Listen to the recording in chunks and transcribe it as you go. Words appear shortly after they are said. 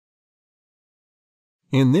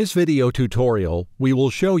In this video tutorial, we will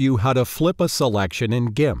show you how to flip a selection in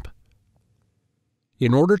GIMP.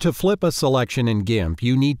 In order to flip a selection in GIMP,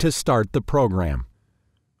 you need to start the program.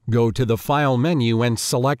 Go to the File menu and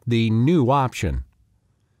select the New option.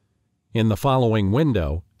 In the following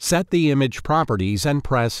window, set the image properties and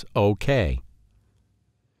press OK.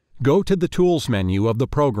 Go to the Tools menu of the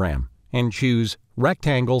program and choose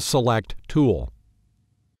Rectangle Select Tool.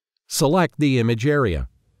 Select the image area.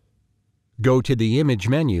 Go to the Image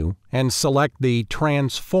menu and select the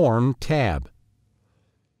Transform tab.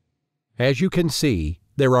 As you can see,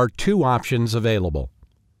 there are two options available: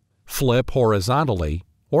 Flip horizontally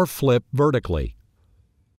or Flip vertically.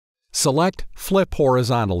 Select Flip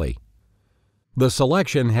horizontally. The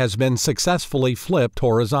selection has been successfully flipped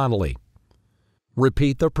horizontally.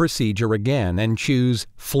 Repeat the procedure again and choose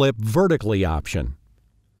Flip vertically option.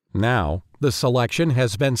 Now, the selection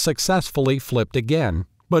has been successfully flipped again,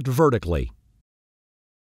 but vertically.